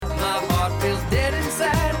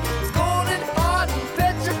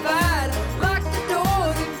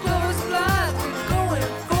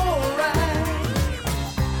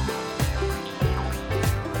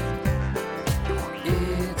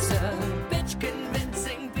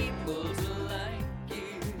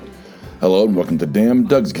Hello and welcome to Damn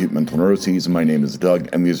Doug's Acute Mental Neuroses. My name is Doug,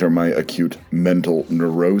 and these are my acute mental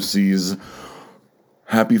neuroses.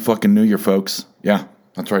 Happy fucking New Year, folks. Yeah,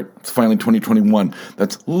 that's right. It's finally 2021.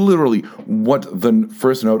 That's literally what the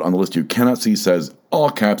first note on the list you cannot see says,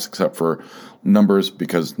 all caps except for numbers,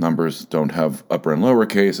 because numbers don't have upper and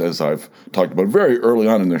lowercase, as I've talked about very early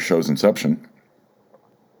on in this show's inception.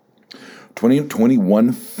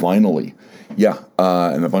 2021 finally. Yeah,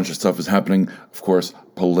 and a bunch of stuff is happening, of course,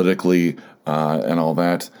 politically and all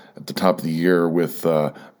that at the top of the year with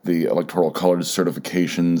the Electoral College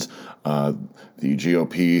certifications, the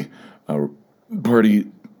GOP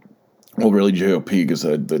party, well, really GOP because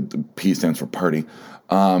the P stands for party.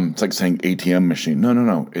 It's like saying ATM machine.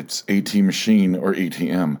 No, it's AT machine or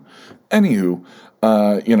ATM. Anywho,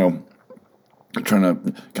 trying to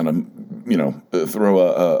kind of, throw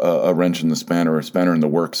a wrench in the spanner, or a spanner in the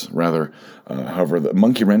works, rather. However, the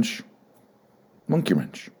monkey wrench. They're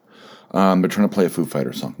trying to play a Foo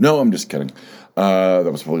Fighters song. No, I'm just kidding.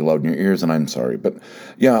 That was probably loud in your ears, and I'm sorry. But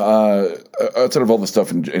yeah, outside of all the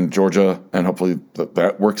stuff in Georgia, and hopefully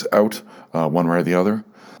that works out one way or the other.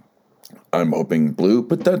 I'm hoping blue,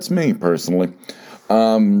 but that's me personally.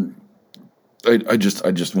 I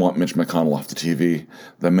just want Mitch McConnell off the TV.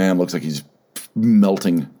 The man looks like he's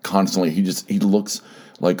melting constantly. He looks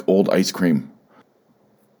like old ice cream,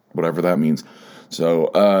 whatever that means.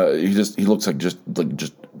 So he looks like just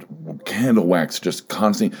candle wax, just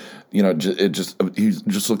constant. He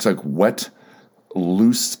just looks like wet,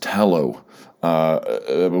 loose tallow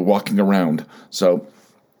walking around. So,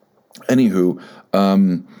 anywho.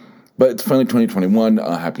 But it's finally 2021.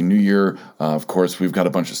 Happy New Year. Of course, we've got a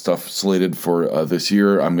bunch of stuff slated for this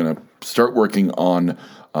year. I'm going to start working on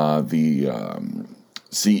the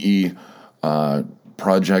CE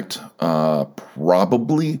project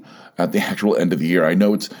probably at the actual end of the year. I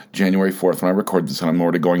know it's January 4th when I record this, and I'm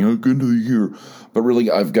already going, end of the year. But really,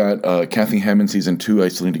 I've got Kathy Hammond Season 2 I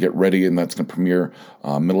still need to get ready, and that's going to premiere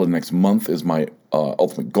middle of next month is my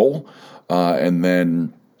ultimate goal. And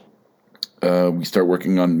then we start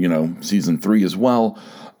working on, Season 3 as well.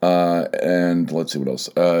 And let's see what else.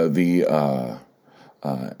 The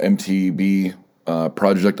MTB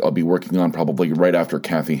project I'll be working on probably right after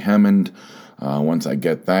Kathy Hammond. Once I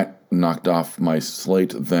get that knocked off my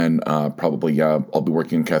slate, then probably, I'll be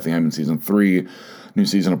working on Kathy Hammond Season 3, new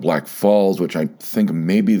season of Black Falls, which I think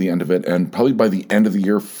may be the end of it, and probably by the end of the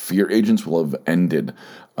year, Fear Agents will have ended.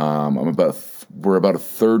 We're about a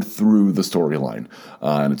third through the storyline,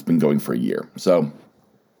 and it's been going for a year. So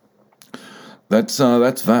that's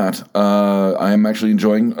that. I am actually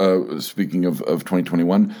enjoying, speaking of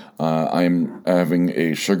 2021, I am having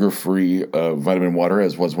a sugar-free vitamin water,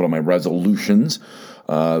 as was one of my resolutions,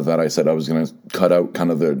 that I said I was going to cut out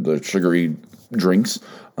kind of the sugary drinks.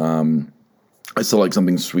 I still like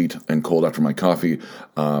something sweet and cold after my coffee,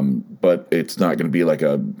 but it's not going to be like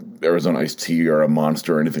a Arizona iced tea or a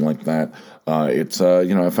Monster or anything like that. I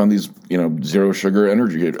found these, zero sugar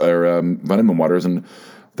energy or vitamin waters, and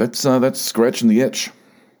that's scratching the itch.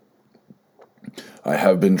 I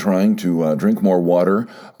have been trying to drink more water.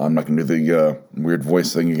 I'm not going to do the weird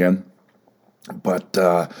voice thing again. But,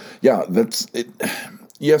 that's it.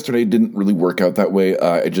 Yesterday didn't really work out that way.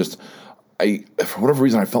 For whatever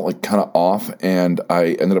reason, I felt like kind of off, and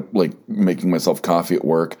I ended up making myself coffee at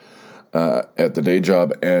work at the day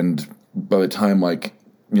job. And by the time I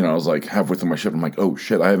was halfway through my shift, I'm like, oh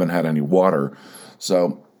shit, I haven't had any water.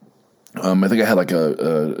 So I think I had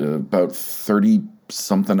about 30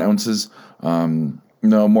 something ounces.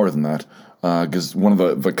 No, more than that, because one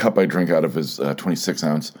of the cup I drink out of is 26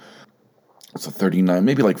 ounce. So 39,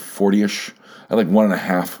 maybe 40ish. I had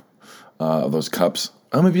 1.5 of those cups.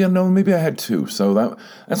 Oh, maybe I had 2. So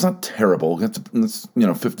that's not terrible. That's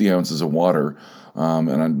 50 ounces of water.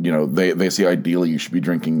 And they say ideally you should be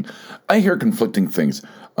drinking. I hear conflicting things.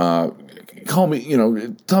 Tell me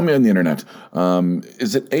on the internet.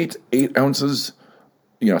 Is it 8 ounces?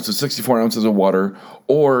 So 64 ounces of water,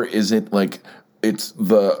 or is it it's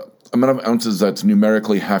the amount of ounces that's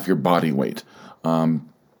numerically half your body weight?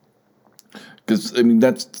 Because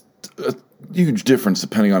that's a huge difference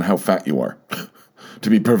depending on how fat you are. To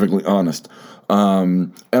be perfectly honest.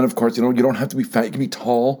 And of course, you don't have to be fat. You can be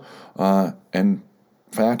tall and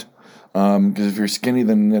fat. Because if you're skinny,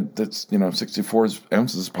 then that's 64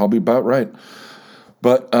 ounces is probably about right.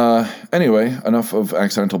 But anyway, enough of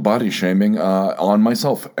accidental body shaming on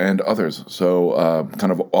myself and others. So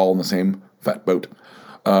kind of all in the same fat boat.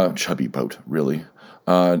 Chubby boat, really.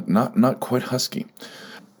 Not quite husky.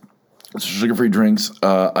 Sugar-free drinks.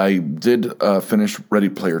 I did finish Ready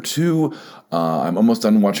Player 2. I'm almost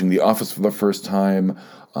done watching The Office for the first time.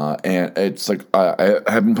 And it's like I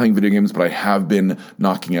have been playing video games, but I have been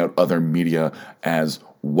knocking out other media as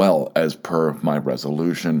well as per my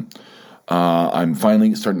resolution. I'm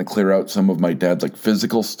finally starting to clear out some of my dad's like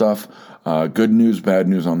physical stuff. Good news, bad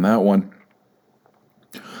news on that one.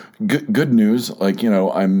 Good news, like,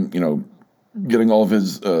 I'm getting all of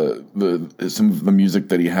his some of the music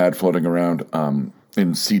that he had floating around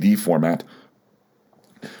in CD format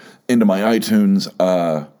into my iTunes.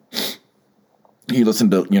 He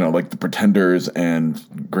listened to, like the Pretenders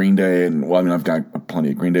and Green Day, and well, I mean, I've got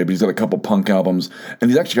plenty of Green Day, but he's got a couple punk albums,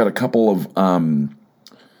 and he's actually got a couple of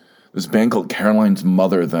this band called Caroline's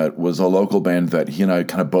Mother that was a local band that he and I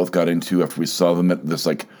kind of both got into after we saw them at this,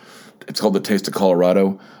 like, it's called the Taste of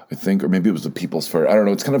Colorado, I think, or maybe it was the People's Fair. I don't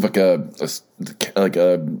know. It's kind of like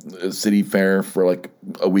a city fair for like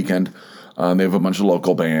a weekend. They have a bunch of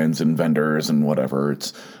local bands and vendors and whatever.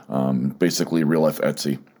 It's basically real life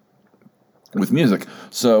Etsy with music.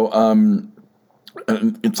 So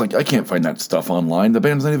it's like I can't find that stuff online. The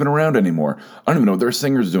band's not even around anymore. I don't even know what their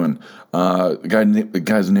singer's doing. The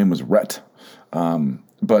guy's name was Rhett.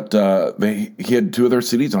 But he had 2 of their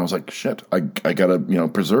CDs, and I was like, shit, I gotta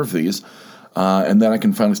preserve these, and then I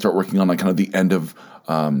can finally start working on like kind of the end of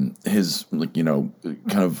his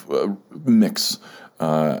kind of mix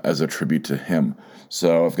as a tribute to him.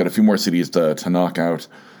 So I've got a few more CDs to knock out,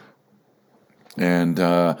 and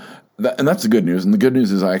that's the good news. And the good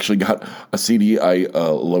news is I actually got a CD I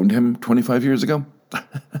loaned him 25 years ago.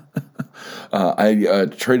 I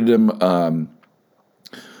traded him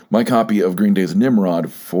my copy of Green Day's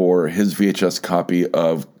Nimrod for his VHS copy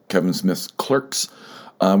of Kevin Smith's Clerks.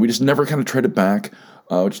 We just never kind of traded back,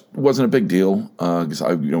 which wasn't a big deal because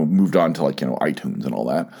I moved on to iTunes and all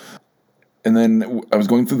that. And then I was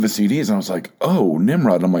going through the CDs and I was like, oh,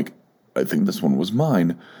 Nimrod. And I'm like, I think this one was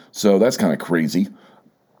mine. So that's kind of crazy.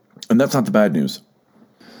 And that's not the bad news.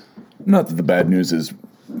 Not that the bad news is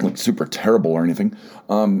like super terrible or anything.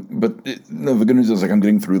 But the good news is like I'm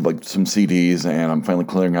getting through like some CDs and I'm finally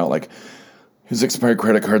clearing out like his expired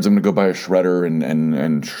credit cards. I'm going to go buy a shredder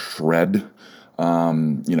and shred,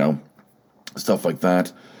 stuff like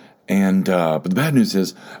that. And, but the bad news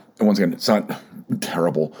is, and once again, it's not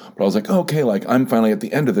terrible, but I was like, oh, okay, like I'm finally at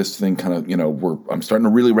the end of this thing kind of, I'm starting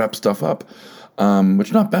to really wrap stuff up,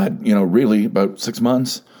 which not bad, really about 6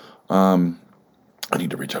 months. I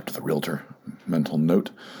need to reach out to the realtor. Mental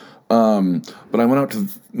note. But I went out to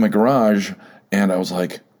my garage and I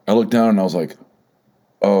looked down and I was like,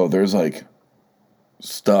 oh, there's like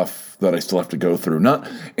stuff that I still have to go through.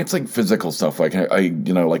 It's like physical stuff. Like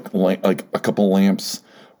like a couple lamps,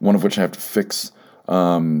 one of which I have to fix.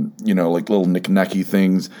 Like little knick-knacky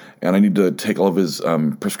things, and I need to take all of his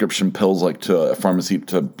prescription pills like to a pharmacy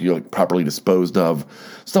to be like properly disposed of.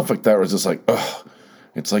 Stuff like that was just like, ugh.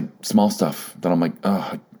 It's like small stuff that I'm like,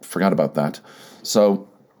 oh, I forgot about that. So,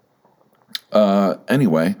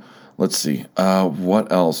 anyway, let's see.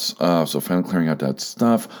 What else? So finally clearing out that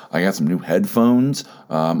stuff. I got some new headphones.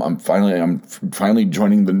 I'm finally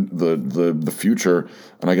joining the future,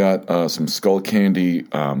 and I got some Skull Candy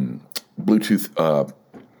Bluetooth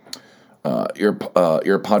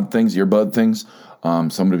earbud things. So I'm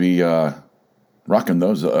going to be rocking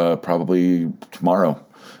those probably tomorrow,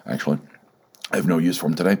 actually. I have no use for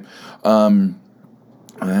them today.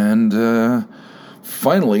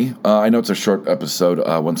 Finally, I know it's a short episode.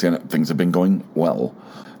 Once again, things have been going well.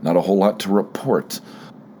 Not a whole lot to report.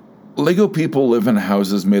 Lego people live in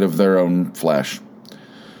houses made of their own flesh.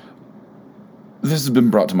 This has been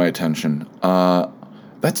brought to my attention.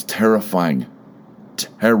 That's terrifying.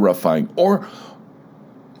 Terrifying. Or,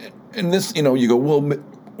 in this, you go, well,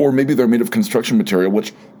 or maybe they're made of construction material,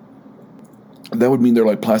 which that would mean they're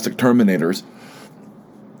like plastic Terminators.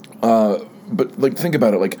 But like, think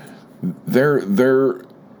about it. Like, they're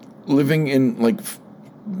living in like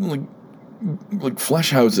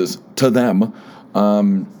flesh houses to them.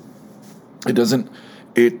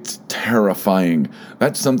 It's terrifying.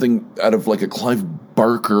 That's something out of like a Clive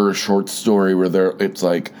Barker short story where it's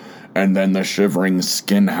like, and then the shivering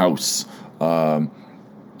skin house. And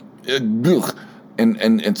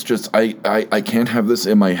it's just, I can't have this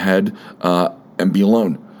in my head, and be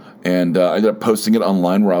alone. And I ended up posting it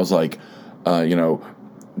online where I was like, do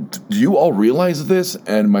you all realize this?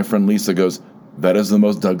 And my friend Lisa goes, that is the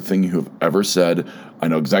most Doug thing you have ever said. I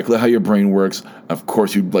know exactly how your brain works. Of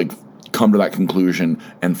course you'd like come to that conclusion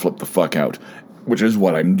and flip the fuck out, which is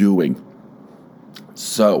what I'm doing.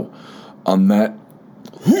 So, on that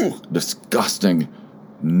disgusting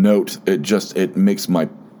note, it makes my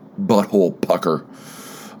butthole pucker.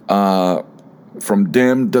 From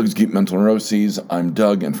Damn Doug's Cute Mental Neuroses, I'm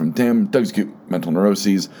Doug, and from Damn Doug's Cute Mental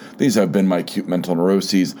Neuroses, these have been my cute mental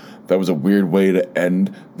neuroses. That was a weird way to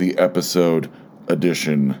end the episode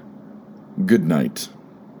edition. Good night,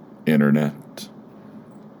 Internet.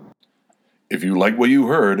 If you like what you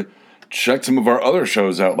heard, check some of our other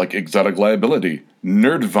shows out like Exotic Liability,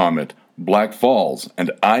 Nerd Vomit, Black Falls, and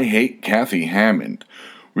I Hate Kathy Hammond.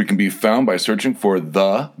 We can be found by searching for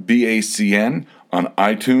The BACN on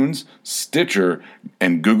iTunes, Stitcher,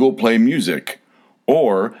 and Google Play Music,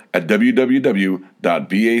 or at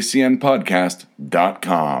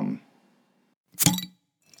www.bacnpodcast.com.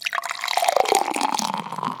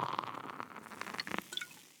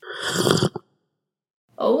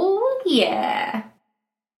 Oh, yeah.